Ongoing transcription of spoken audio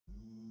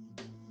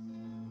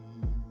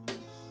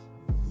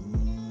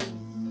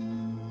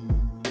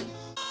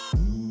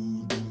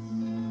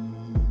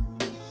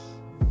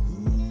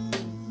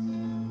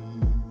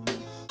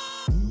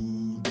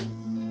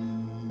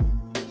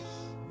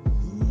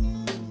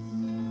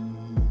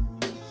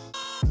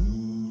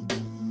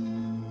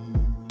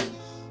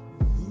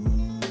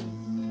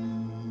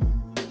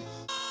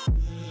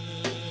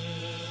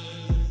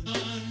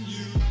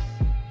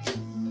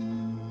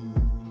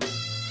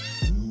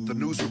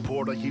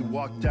shoulder, he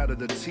walked out of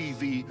the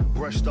TV,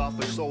 brushed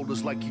off his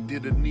shoulders like he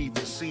didn't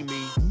even see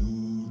me.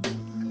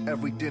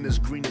 Everything is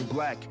green and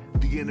black,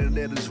 the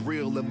internet is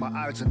real and my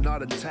eyes are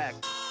not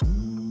intact.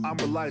 I'm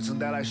realizing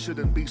that I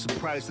shouldn't be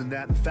surprised in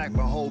that. In fact,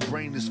 my whole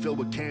brain is filled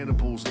with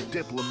cannibals and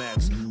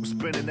diplomats. We're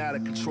spinning out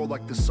of control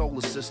like the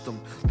solar system.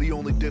 The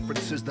only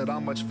difference is that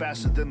I'm much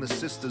faster than the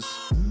sisters.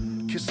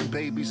 Kissing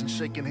babies and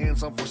shaking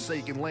hands on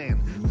forsaken land.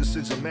 This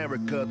is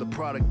America, the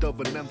product of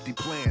an empty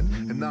plan.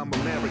 And I'm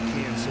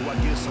American, so I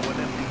guess I'm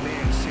an empty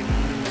man, sitting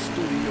in the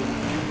studio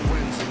with few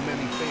friends and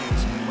many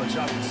fans. My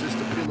job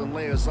consists of peeling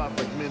layers off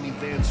like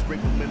minivans,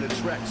 scrape them in a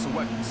track so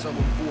I can sell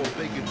them for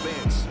a big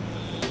advance.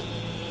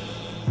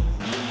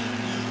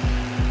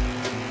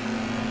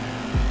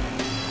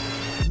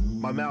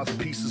 My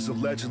mouthpieces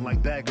of legend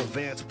like bag of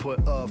ants, put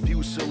a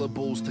few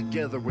syllables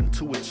together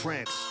into a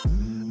trance.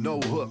 No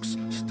hooks,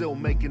 still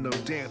making them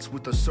dance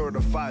with a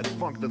certified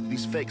funk that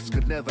these fakes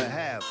could never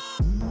have.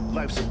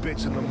 Life's a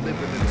bitch and I'm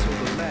living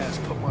until the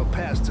last. Put my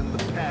past in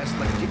the past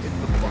like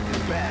getting the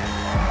fucking bag.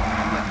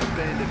 I'm like a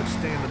bandit, I'm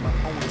standing my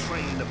own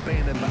train,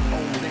 abandon my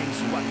own name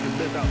so I can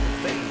live out the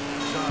fame.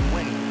 John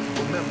Wayne,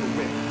 remember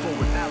it for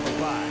an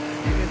alibi.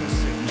 You're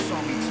innocent, you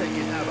saw me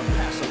taking out a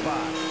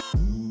passerby.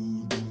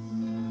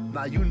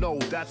 Now you know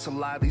that's a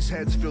lie, these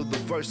heads feel the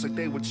verse like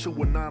they were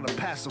chewing on a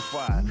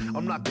pacifier.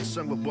 I'm not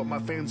concerned with what my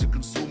fans are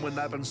consuming.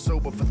 I've been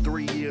sober for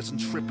 3 years and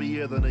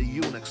trippier than a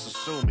eunuch, so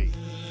sue me.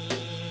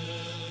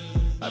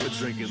 I've been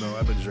drinking though,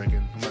 I've been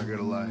drinking, I'm not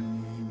gonna lie.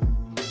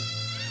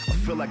 I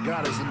feel like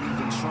God isn't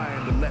even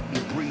trying to let me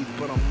breathe,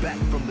 but I'm back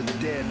from the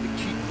dead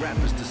to keep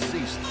rappers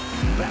deceased.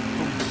 Back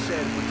from the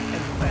shed with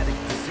emphatic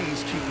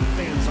disease, keeping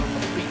fans on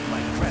the feet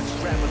like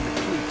rats grabbing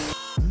the cleats.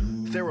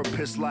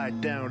 Therapists lie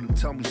down and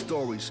tell me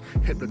stories,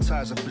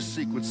 hypnotize them for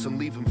secrets and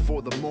leave them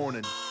for the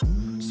morning.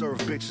 Serve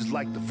bitches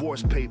like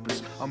divorce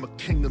papers. I'm a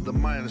king of the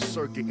minor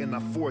circuit and I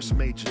force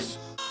majors.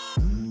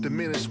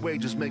 Diminished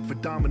wages make for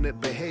dominant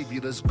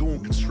behavior. This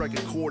goon can strike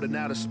a chord in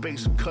outer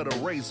space and cut a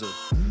razor.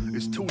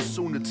 It's too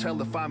soon to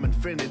tell if I'm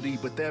infinity,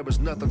 but there is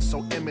nothing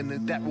so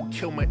imminent that will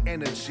kill my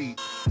energy.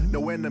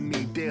 No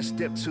enemy dare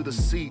step to the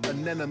sea,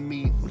 an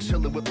enemy. I'm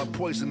chilling with my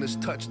poisonous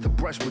touch to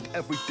brush with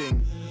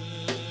everything.